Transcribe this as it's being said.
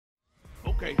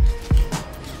Okay.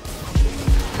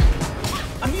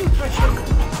 A new threshold.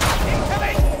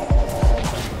 Incoming!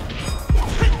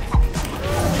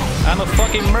 I'm a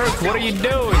fucking merc. What are you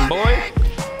doing, boy?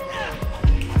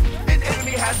 An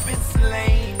enemy has been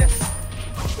slain.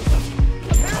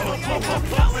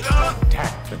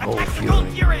 Tactical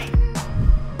fury.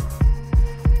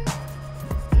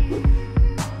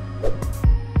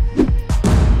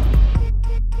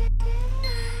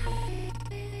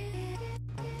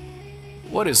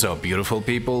 What is up, beautiful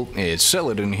people? It's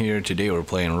Elidan here. Today we're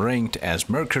playing Ranked as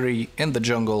Mercury in the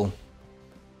jungle.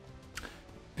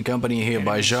 Accompanied here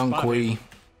by Drunken.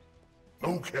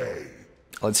 Okay.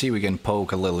 Let's see if we can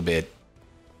poke a little bit.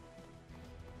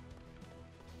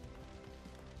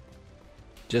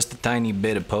 Just a tiny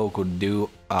bit of poke would do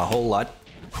a whole lot.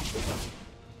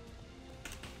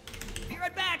 Be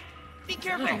right back. Be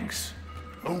careful. Thanks.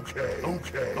 Okay.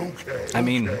 I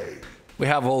mean, we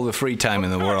have all the free time in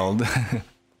the world.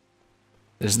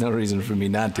 There's no reason for me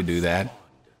not to do that.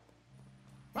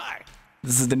 Hi.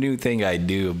 This is the new thing I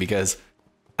do because,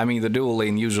 I mean, the dual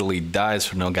lane usually dies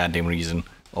for no goddamn reason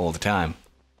all the time.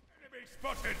 Enemy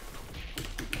spotted.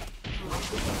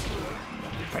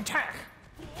 Attack.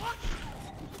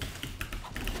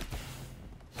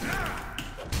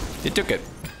 He took it.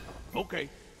 Okay.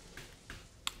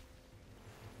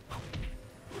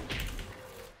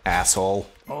 Asshole.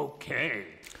 Okay.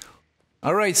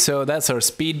 Alright, so that's our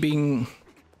speed being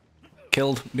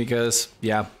killed because,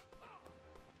 yeah,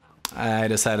 I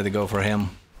decided to go for him.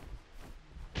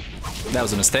 That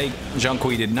was a mistake.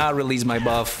 Drunken did not release my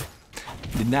buff.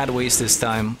 Did not waste his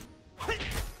time.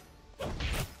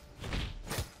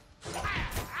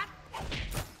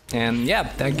 And yeah,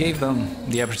 that gave them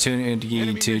the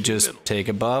opportunity to just take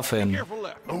a buff and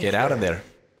get out of there.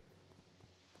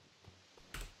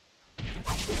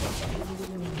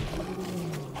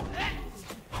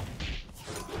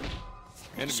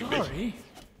 Sorry.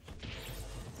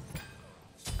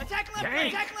 Attack left lane.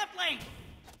 Attack left lane.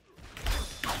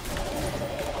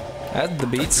 That's the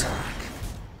beats.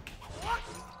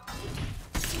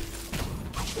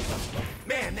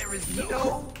 Man, there is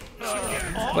no.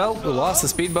 Well, we lost the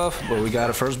speed buff, but we got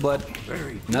a first blood.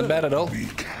 Not bad at all,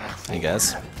 I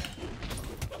guess.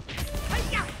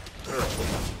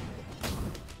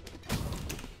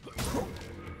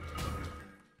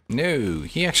 No,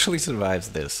 he actually survives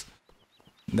this.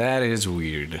 That is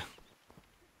weird.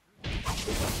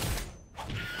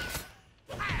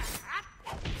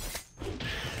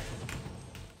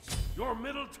 Your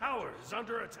middle tower is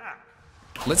under attack.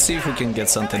 Let's see if we can get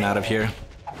something out of here.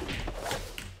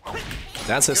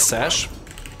 That's a sash.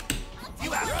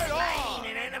 You have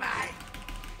slain an enemy.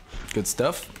 Good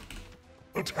stuff.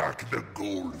 Attack the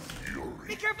gold fury.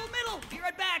 Be careful, middle. Be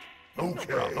right back.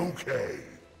 Okay.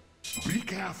 Be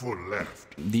careful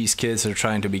left. These kids are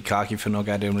trying to be cocky for no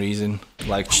goddamn reason.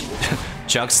 Like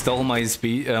Chuck stole my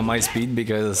speed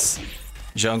because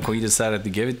Drunken decided to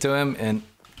give it to him. And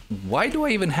why do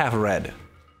I even have red?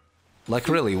 Like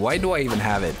really, why do I even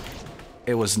have it?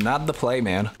 It was not the play,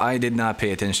 man. I did not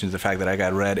pay attention to the fact that I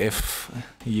got red. If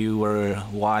you were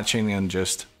watching and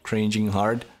just cringing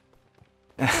hard,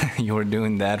 you were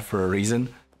doing that for a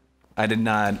reason. I did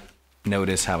not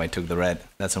notice how I took the red.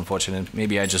 That's unfortunate.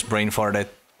 Maybe I just brain farted.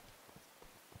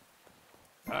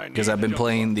 Because I've been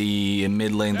playing the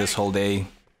mid lane this whole day.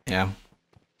 Yeah.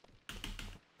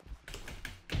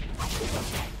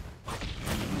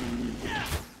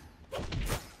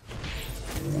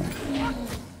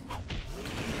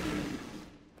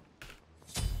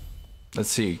 Let's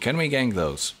see, can we gank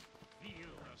those?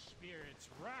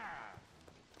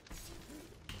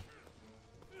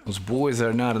 Those boys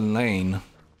are not in lane.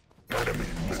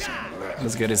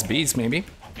 Let's get his beats, maybe.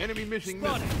 Enemy missing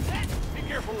middle. Be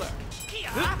careful left.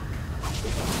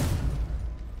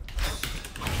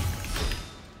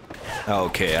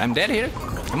 Okay, I'm dead here?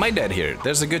 Am I dead here?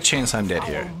 There's a good chance I'm dead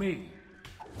here.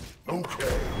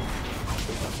 Okay.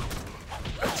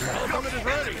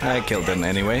 I killed him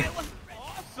anyway.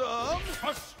 Awesome.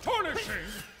 Astonishing.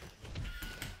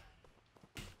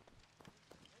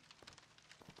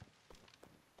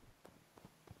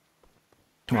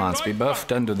 Come on, speed buff,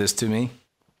 don't do this to me.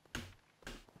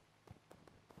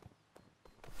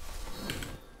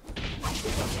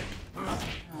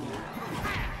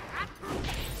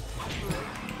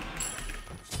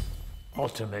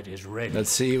 Ultimate is ready. Let's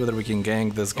see whether we can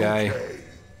gank this guy. Okay.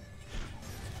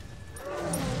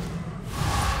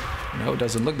 No, it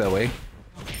doesn't look that way.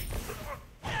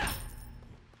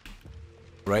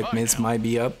 Right mids might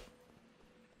be up.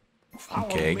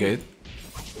 Okay, good.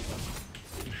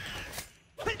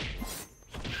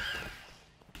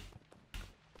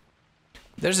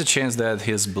 There's a chance that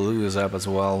his blue is up as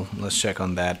well. Let's check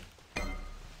on that.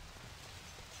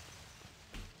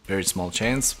 Very small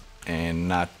chance, and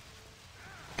not.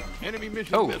 Enemy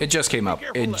mission Oh, middle. it just came up.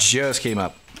 It just came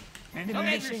up. Enemy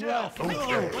missing left. Okay.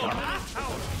 Your middle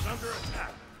tower is under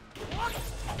attack.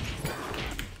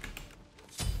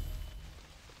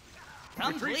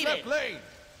 Retreat left lane.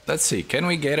 Let's see, can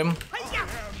we get him?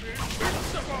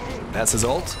 That's his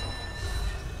ult.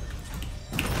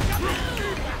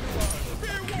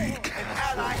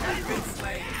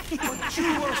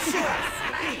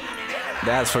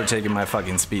 That's for taking my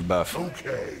fucking speed buff.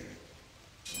 Okay.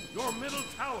 Your middle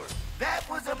tower. That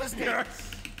was a mistake.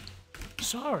 Yes.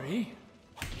 Sorry.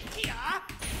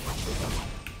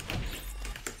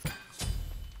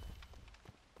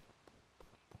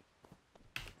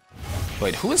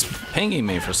 Wait, who is pinging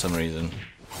me for some reason?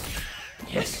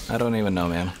 Yes. I don't even know,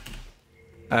 man.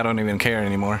 I don't even care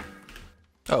anymore.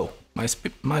 Oh, my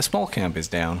small camp is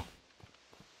down.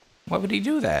 Why would he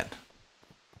do that?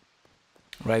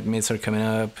 Right mids are coming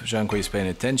up. Junko is paying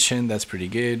attention. That's pretty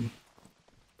good.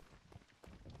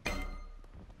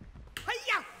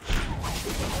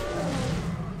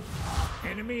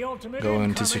 Enemy ultimate Going to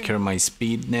incoming. secure my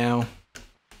speed now.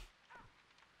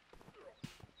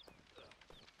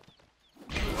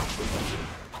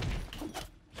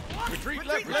 Retreat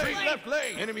left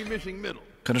lane. Enemy missing middle.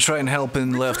 Gonna try and help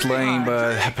in left lane,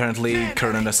 but apparently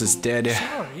Kurnanos is dead.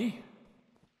 Sorry.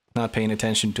 Not paying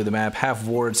attention to the map. Half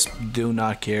wards, do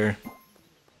not care.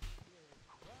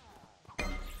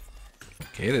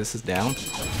 Okay, this is down.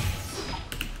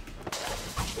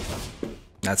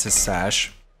 That's his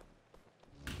sash.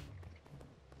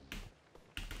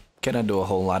 Cannot do a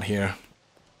whole lot here.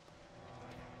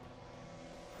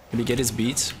 Did he get his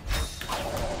beats?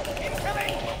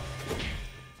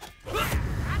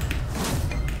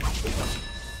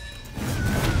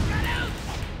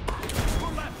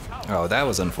 Oh, that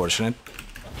was unfortunate.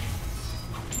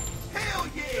 Hell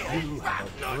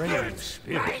yeah! Brave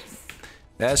spirit.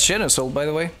 That's Genosol, by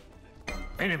the way.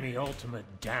 Enemy ultimate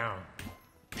down.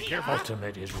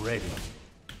 Ultimate is ready.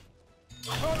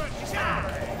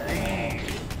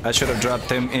 I should have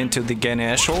dropped him into the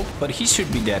Ganesh ult, but he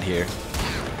should be dead here.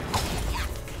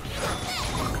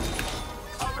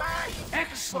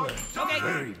 Excellent. Okay.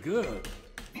 Very good.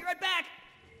 Be right back.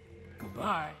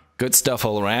 Goodbye. Good stuff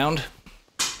all around.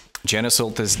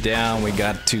 Genosult is down. We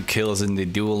got 2 kills in the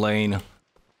dual lane.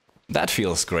 That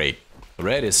feels great.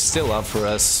 Red is still up for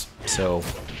us, so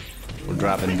we're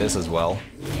dropping this as well.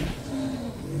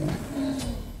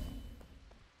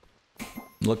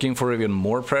 Looking for even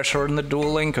more pressure in the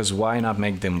dual lane, because why not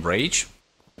make them rage?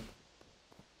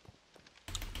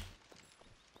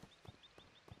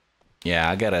 Yeah,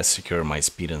 I gotta secure my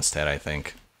speed instead, I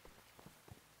think.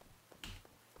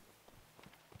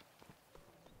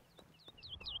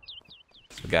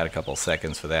 So we got a couple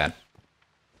seconds for that.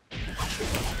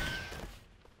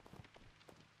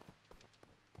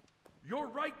 Your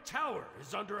right tower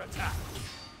is under attack.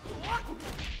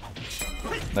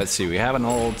 Let's see, we have an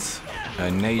ult.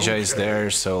 Neja is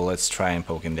there, so let's try and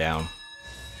poke him down.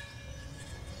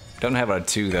 Don't have our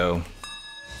 2 though.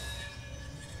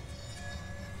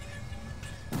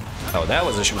 Oh, that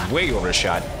was a way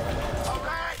overshot.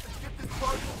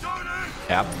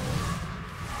 Yep.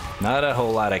 Not a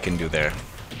whole lot I can do there.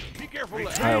 Be careful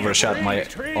left. I overshot my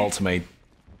ultimate.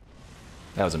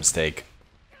 That was a mistake.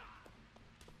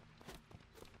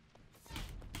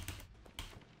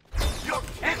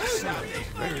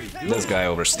 This guy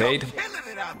overstayed.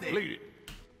 Bleed it.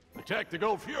 Attack the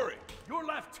Gold Fury. Your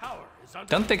left tower is under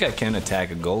Don't think I can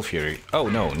attack a Gold Fury. Oh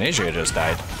no, Neja just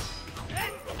died.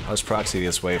 Let's proxy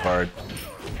this wave hard.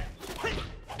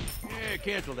 Yeah,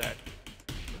 cancel that.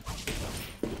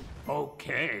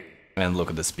 Okay. And look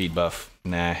at the speed buff.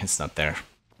 Nah, it's not there.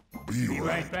 Be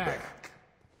right back.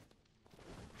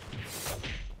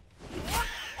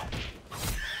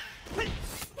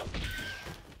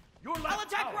 Your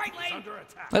left tower is under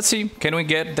attack. Let's see, can we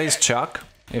get this Chuck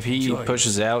if he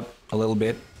pushes out a little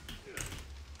bit?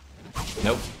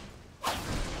 Nope.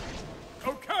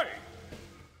 Okay.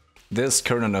 This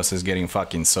Kurnanos is getting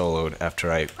fucking soloed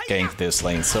after I ganked this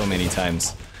lane so many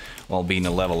times while being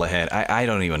a level ahead. I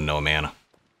don't even know, man.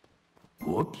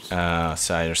 Whoops.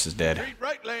 Cyrus is dead. Retreat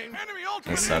right lane. Enemy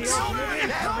ultimate. That sucks.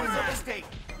 That was a mistake.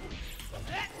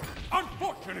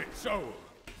 Unfortunate soul.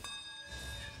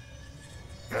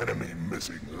 Enemy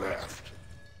missing left.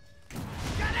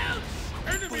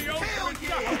 Enemy ultimate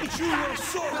down.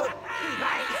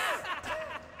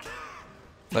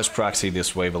 Let's proxy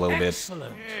this wave a little bit.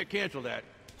 Excellent. Yeah, cancel that.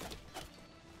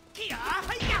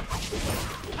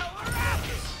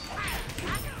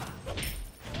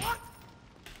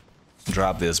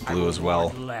 drop this blue as well.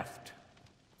 Left.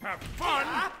 Have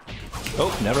fun!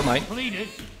 Oh, never mind. Completed.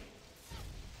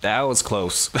 That was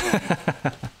close.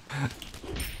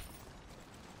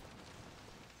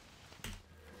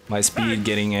 My speed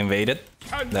getting invaded.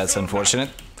 That's unfortunate.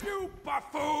 You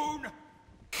buffoon!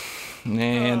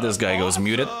 And this guy goes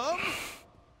muted.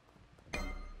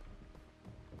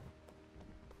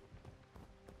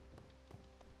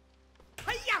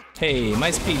 Hey, my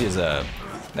speed is up.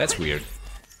 That's weird.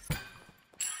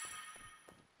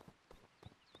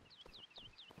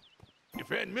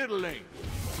 Defend middle lane.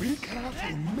 Be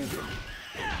careful, middle.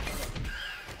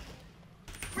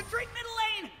 Retreat middle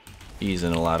lane. He's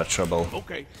in a lot of trouble.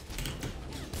 Okay.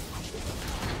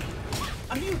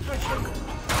 Immune pressure.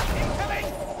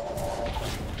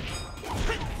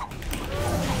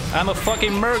 I'm a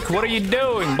fucking merc. What are you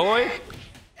doing, boy?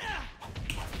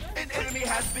 An enemy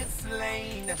has been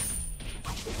slain.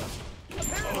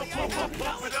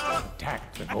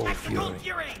 Attack the gold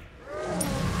fury.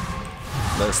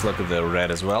 Let's look at the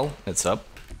red as well. It's up.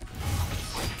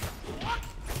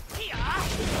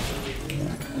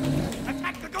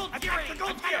 Attack the gold fury.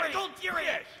 Attack the gold fury.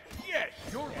 Yes, yes,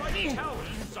 your right tower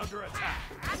is under attack.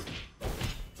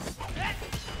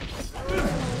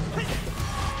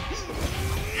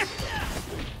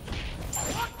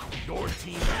 Your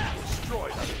team has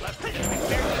destroyed the left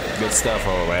enemy. Good stuff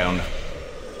all around.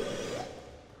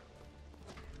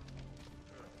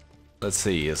 Let's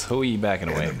see, is Hui backing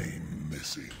away? Enemy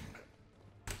missing.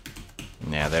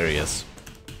 Yeah, there he is.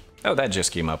 Oh, that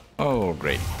just came up. Oh,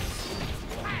 great.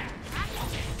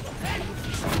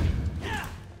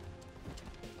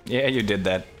 Yeah, you did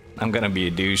that. I'm gonna be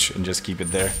a douche and just keep it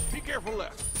there. Be careful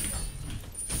left.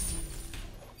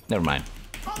 Never mind.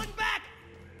 Falling back.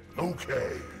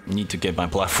 Okay. Need to get my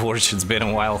blood forge. It's been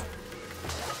a while.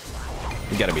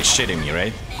 You gotta be shitting me,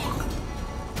 right?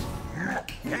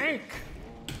 Tank.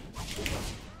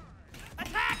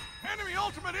 Attack. Enemy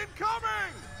ultimate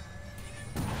incoming!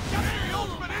 Enemy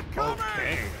ultimate incoming!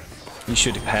 Okay. You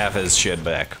should have his shit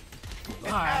back.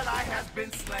 Ally has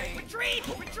been slain. Retreat.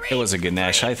 Retreat. It was a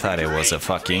Ganesh. I thought it was a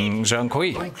fucking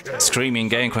Zhang Screaming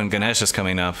gank when Ganesh is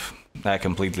coming up. That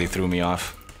completely threw me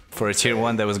off. For a tier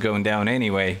 1 that was going down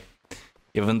anyway.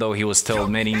 Even though he was told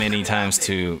many times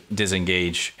to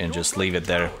disengage and just leave it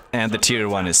there. And the tier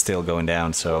 1 is still going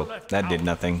down, so that did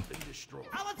nothing.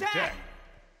 I'll attack.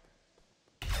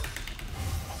 The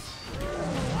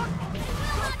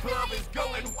club is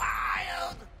going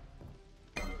wild.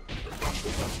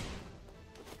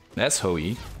 That's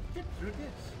Hui.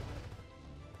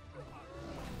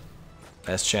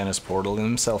 That's Chan has portaled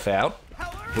himself out.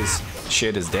 His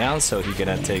shit is down, so he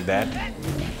cannot take that.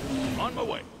 On my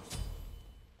way.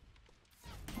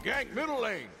 Gank middle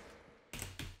lane.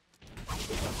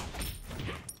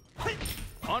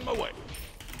 On my way.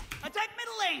 Attack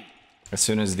middle lane. As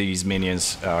soon as these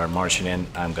minions are marching in,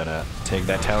 I'm gonna take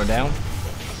that tower down.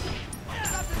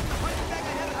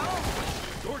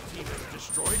 Your team has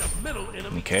destroyed a middle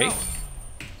enemy. Okay. tower.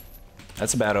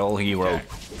 That's about all he wrote.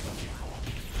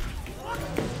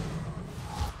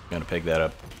 Gonna pick that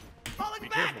up. Falling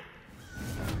back.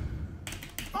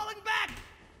 Falling back.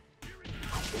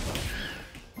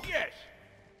 Yes.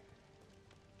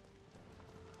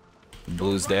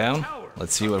 Blue's down.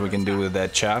 Let's see what we can do with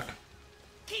that chalk.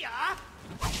 Kia.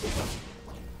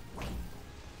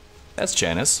 That's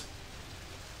Janice.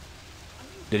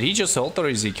 Did he just ult or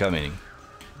is he coming?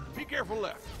 Be careful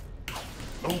left.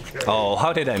 Okay. Oh,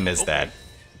 how did I miss that?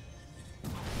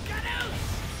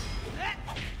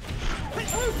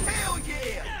 Hell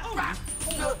yeah.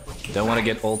 Don't want to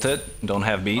get ulted. Don't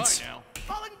have beats. Now.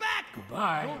 Falling back.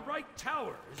 Goodbye. Your right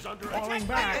tower is under Falling attack.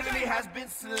 back. Enemy has been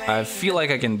slain. I feel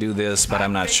like I can do this, but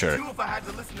I'm not sure. If I had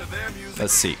to listen to their music.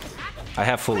 Let's see. I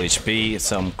have full HP,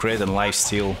 some crit and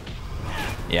lifesteal.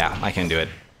 Yeah, I can do it.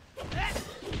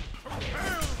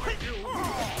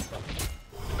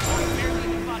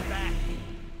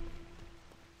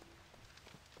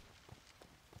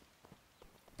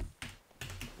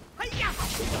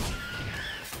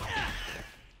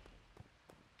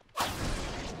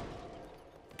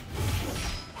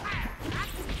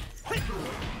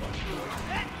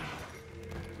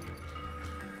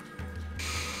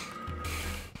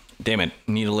 Damn it,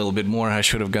 need a little bit more. I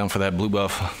should have gone for that blue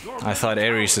buff. I thought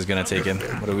Ares is gonna take it,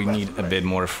 but we need a bit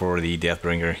more for the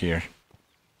Deathbringer here.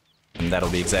 And that'll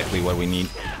be exactly what we need.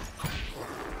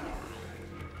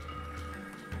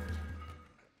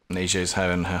 Asia is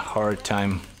having a hard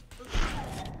time.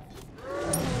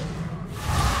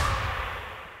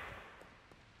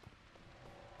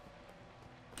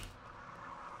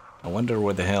 I wonder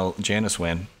where the hell Janice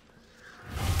went.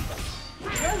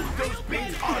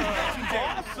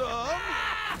 Awesome!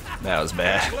 That was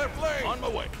bad. Left lane. On my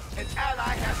way. An ally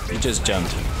has He been just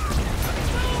jumped.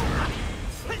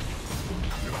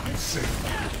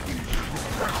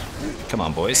 Come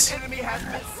on, boys. enemy has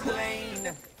been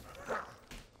slain.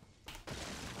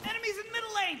 Enemies in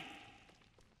middle lane.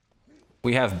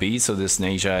 We have B, so this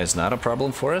Neja is not a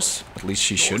problem for us. At least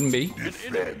she shouldn't be.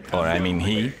 Or I mean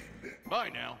he. Bye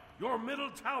now. Your middle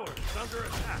tower is under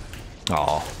attack.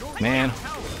 Oh man.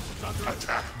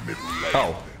 Attack middle lane.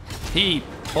 Oh, he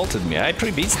ulted me. I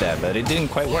pre-beats that, but it didn't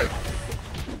quite work.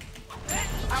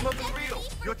 I'm a for real.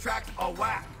 Your tracks are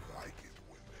whack.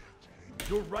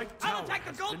 Your right I'll tower attack the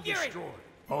has gold been fury. destroyed.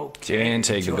 Okay. Didn't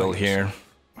take the gold here.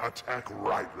 Attack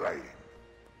right lane.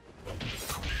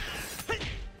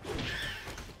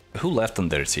 Who left on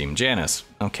their team? Janice.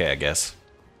 Okay, I guess.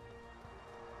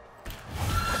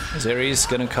 Is Ares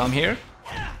gonna come here?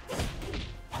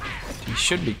 He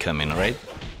should be coming, right?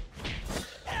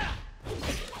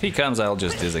 If he comes, I'll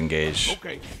just disengage.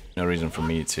 Okay. No reason for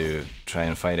me to try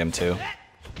and fight him too.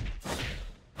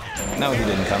 No, he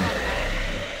didn't come.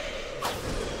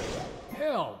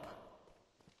 Help!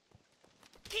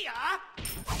 Kia.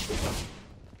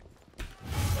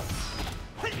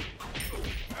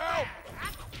 Help!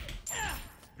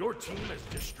 Your team has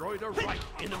destroyed a right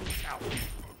enemy tower.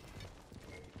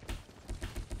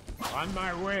 On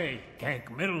my way. Gank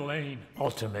middle lane.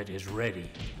 Ultimate is ready.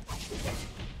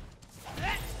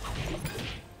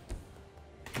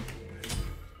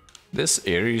 This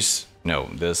Ares... No,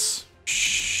 this...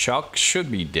 Shock should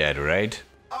be dead, right?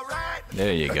 All right.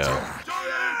 There you go.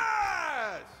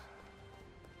 Yes!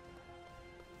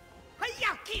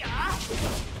 Hiya, Kia.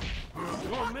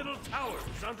 Your middle tower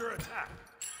is under attack.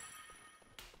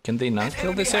 Can they not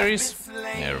kill this Ares?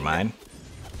 Never mind.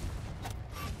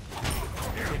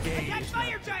 Attack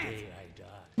fire giants.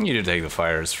 Need to take the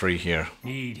fire, it's free here.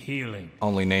 Need healing.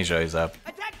 Only Neja is up.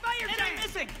 Attack fire giants. Enemy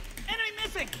missing. Enemy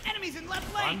missing. Enemies in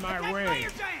left lane. On my Attack way. fire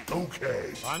giants.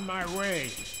 Okay. On my way.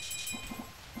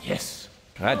 Yes.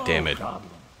 God damn it. Problem.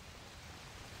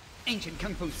 Ancient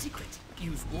kung fu secret.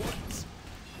 Use wards.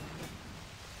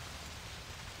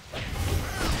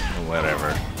 Whatever.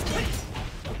 All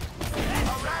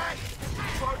right.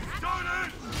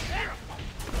 Started!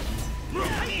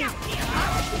 Hiya,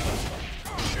 Kia.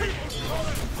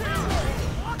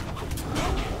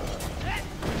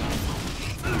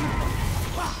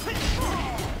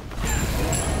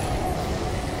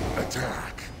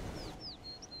 Attack.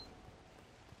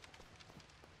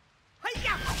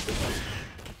 Hiya.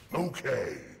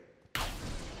 Okay.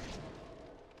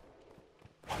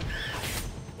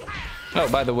 Oh,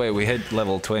 by the way, we hit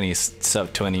level 20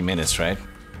 sub 20 minutes, right?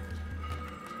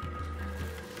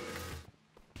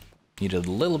 Needed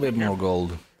a little bit more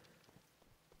gold.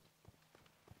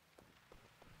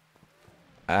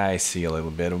 I see a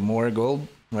little bit of more gold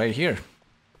right here.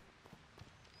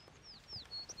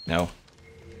 No.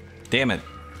 Damn it.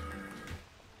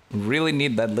 Really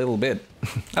need that little bit.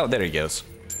 Oh, there he goes.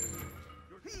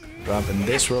 Dropping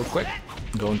this real quick.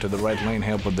 Going to the right lane,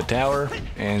 help with the tower,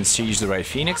 and siege the right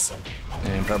Phoenix.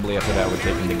 And probably after that we're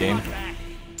taking the game.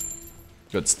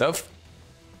 Good stuff.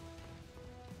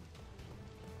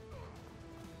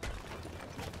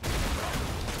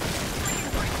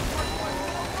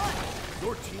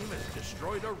 Your team has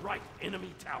destroyed a right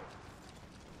enemy tower.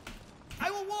 I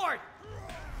will ward.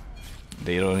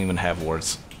 They don't even have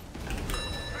wards.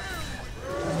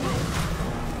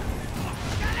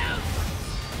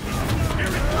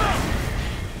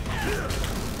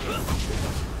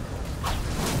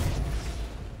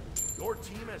 Your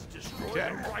team has destroyed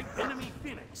a right enemy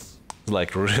Phoenix.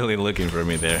 Like really looking for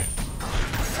me there.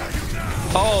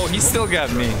 Oh, he still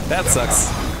got me. That sucks.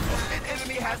 An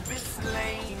enemy has been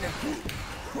slain.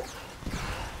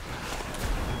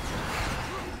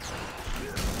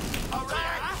 All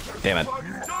right. Damn it.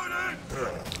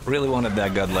 Really wanted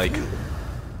that godlike.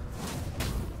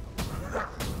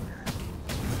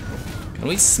 Can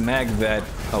we smack that?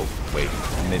 Oh, wait.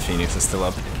 Mid Phoenix is still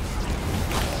up.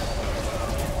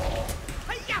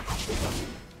 Hiya.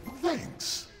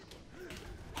 Thanks.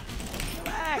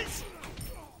 Relax.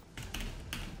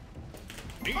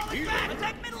 Falling back.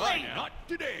 Attack middle lane. Not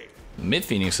today. Mid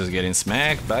Phoenix is getting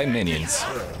smacked by minions.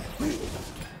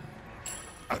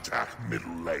 Attack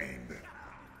middle lane.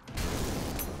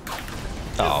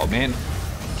 Oh man,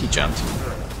 he jumped.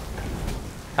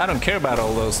 I don't care about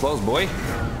all those slows, boy.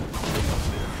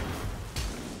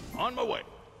 On my way.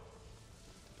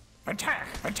 Attack!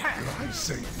 Attack! I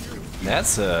say you.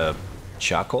 That's a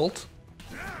shock ult.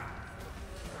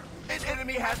 An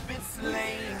enemy has been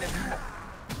slain.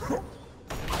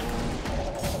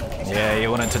 Yeah, you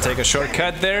wanted to take a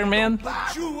shortcut there, man?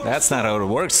 That's not how it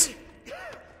works.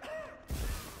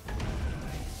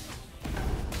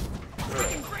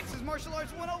 Martial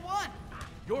Arts 101.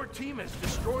 Your team has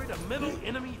destroyed a middle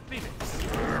enemy Phoenix.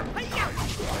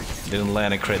 Didn't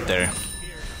land a crit there.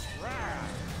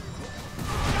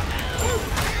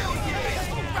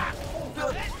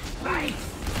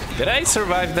 Did I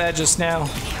survive that just now?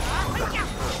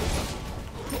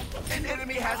 An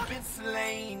enemy has been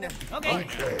slain. Okay.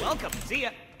 Welcome. See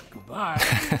ya. Goodbye.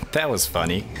 That was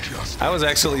funny. I was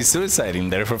actually suiciding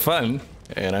there for fun,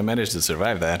 and I managed to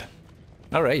survive that.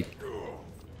 Alright.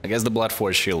 I guess the Blood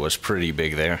Force shield was pretty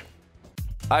big there.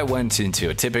 I went into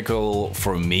a typical,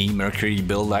 for me, Mercury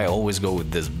build. I always go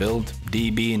with this build.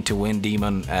 DB into Wind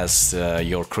Demon as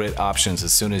your crit options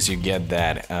as soon as you get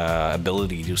that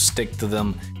ability to stick to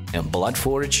them. And Blood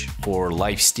Forge for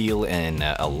lifesteal and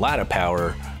a lot of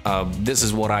power. This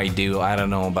is what I do. I don't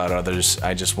know about others.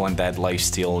 I just want that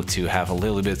lifesteal to have a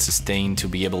little bit sustained to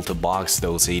be able to box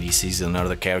those ADCs and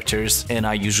other characters. And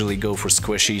I usually go for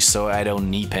squishy, so I don't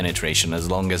need penetration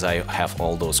as long as I have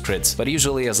all those crits. But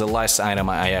usually as a last item,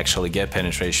 I actually get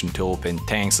penetration to open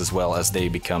tanks as well, as they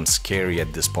become scary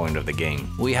at this point of the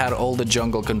game. We had all the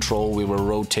jungle control. We were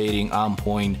rotating on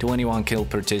point. 21 kill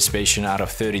participation out of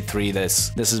 33.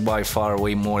 This is by far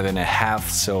way more than a half,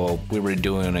 so we were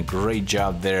doing a great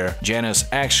job there. Janus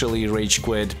actually rage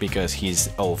quit because he's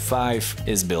 05.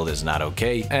 His build is not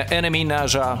okay. Enemy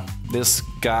Naja. This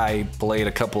guy played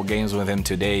a couple games with him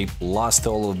today, lost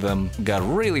all of them, got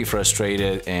really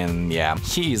frustrated, and yeah,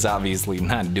 he's obviously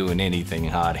not doing anything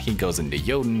hot. He goes into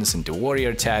Jotuns, into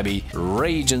Warrior Tabby,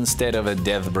 Rage instead of a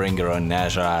Deathbringer on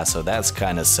Naja, so that's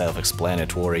kind of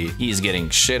self-explanatory. He's getting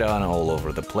shit on all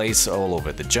over the place, all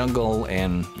over the jungle,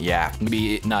 and yeah,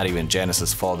 maybe not even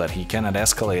Janus's fault that he cannot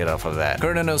escalate off of that.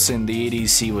 Kurnanos in the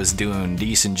ADC was doing a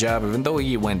decent job, even though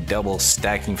he went double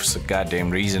stacking for some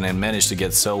goddamn reason and managed to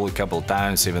get solo couple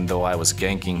times, even though I was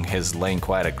ganking his lane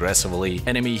quite aggressively.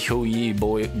 Enemy Huyi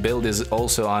build is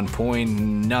also on point,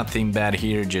 nothing bad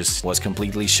here, just was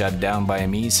completely shut down by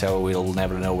me, so we'll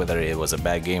never know whether it was a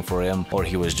bad game for him or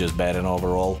he was just bad in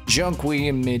overall. Junkui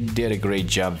in mid did a great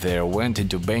job there, went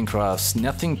into Bancrofts,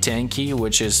 nothing tanky,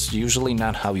 which is usually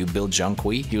not how you build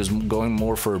Junkui. He was going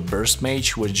more for a burst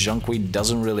mage, which Junkui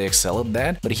doesn't really excel at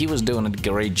that, but he was doing a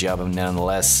great job, and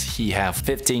nonetheless he have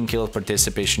 15 kill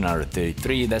participation out of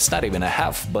 33. That's not even a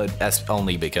half, but that's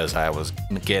only because I was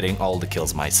getting all the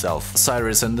kills myself.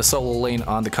 Cyrus in the solo lane,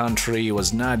 on the contrary,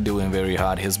 was not doing very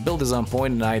hot. His build is on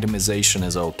point and itemization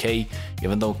is okay,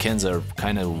 even though Kens are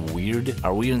kind of weird.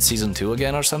 Are we in season 2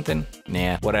 again or something?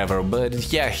 Nah, whatever.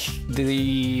 But yeah,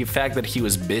 the fact that he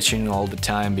was bitching all the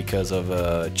time because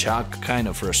of Chalk, kind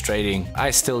of frustrating. I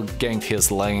still ganked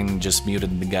his lane, just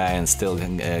muted the guy and still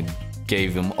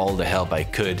gave him all the help I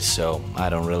could, so I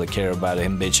don't really care about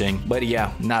him bitching. But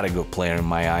yeah, not a good player in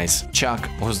my eyes. Chuck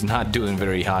was not doing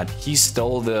very hot. He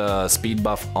stole the speed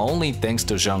buff only thanks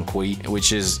to Junkui,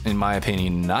 which is, in my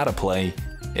opinion, not a play.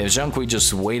 If Junkui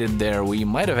just waited there, we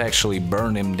might have actually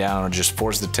burned him down or just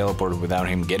forced the teleport without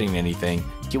him getting anything.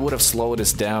 He would have slowed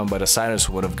us down, but Osiris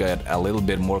would have got a little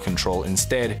bit more control.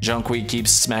 Instead, Junkui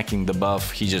keeps smacking the buff.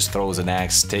 He just throws an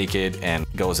axe, take it, and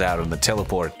goes out on the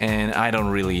teleport. And I don't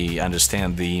really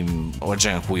understand what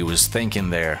Junkui was thinking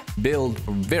there. Build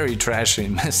very trashy,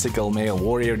 mystical mail,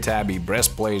 warrior tabby,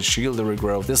 breastplate, shield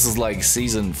regrowth. This is like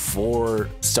season 4,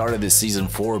 start of the season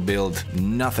 4 build.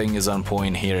 Nothing is on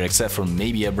point here except for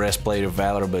maybe a breastplate of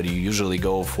valor, but you usually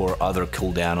go for other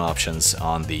cooldown options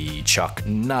on the Chuck.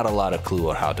 Not a lot of clue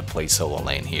on how to play solo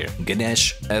lane here.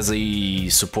 Ganesh as a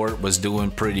support was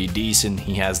doing pretty decent.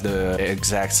 He has the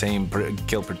exact same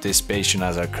kill participation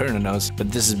as our Kurnanos,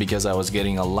 but this is because I was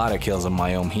getting a lot of kills on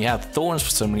my own. He had Thorns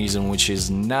for some reason, which is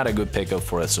not a good pickup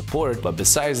for a support, but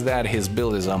besides that, his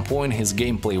build is on point, his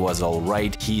gameplay was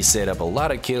alright. He set up a lot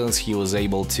of kills, he was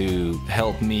able to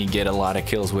help me get a lot of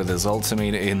kills with his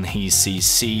ultimate in his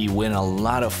CC, win a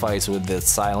lot of fights with the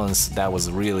silence. That was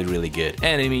really good.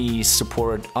 Enemy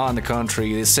support, on the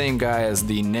contrary, the same guy as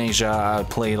the Ninja. I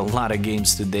played a lot of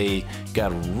games today,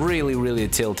 got really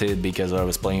tilted because I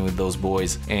was playing with those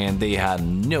boys and they had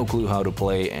no clue how to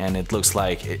play, and it looks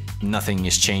like nothing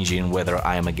is changing whether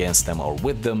I am against them or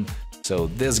with them. So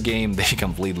this game, they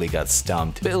completely got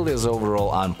stumped. Build is overall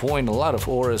on point, a lot of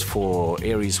auras for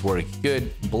Ares work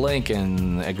good, blink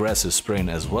and aggressive sprint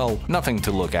as well. Nothing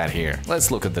to look at here.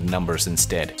 Let's look at the numbers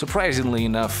instead. Surprisingly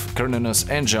enough, Kurnanos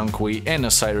and Junkui and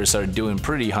Osiris are doing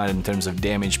pretty hot in terms of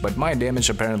damage, but my damage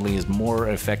apparently is more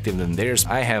effective than theirs.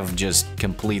 I have just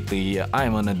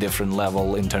I'm on a different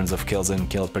level in terms of kills and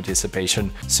kill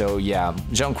participation. So yeah,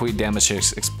 Junkui damage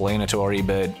is explanatory,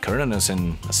 but Kurnanos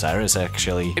and Osiris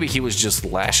actually, maybe he was just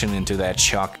lashing into that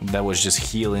Chuck that was just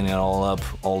healing it all up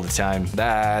all the time.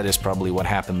 That is probably what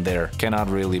happened there. Cannot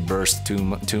really burst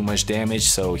too much damage,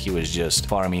 so he was just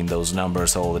farming those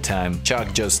numbers all the time.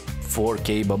 Chuck just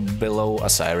 4k below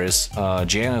Osiris.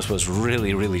 Janus was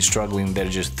really struggling there,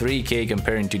 just 3k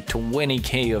comparing to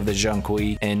 20k of the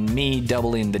Zhonghui, and me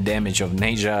doubling the damage of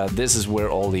Neja. This is where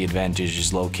all the advantage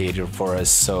is located for us.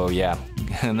 So yeah,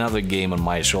 another game on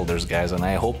my shoulders, guys, and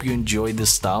I hope you enjoyed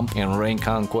this stomp and rank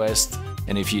Conquest.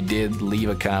 And if you did, leave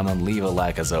a comment, leave a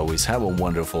like. As always, have a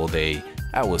wonderful day.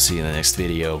 I will see you in the next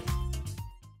video.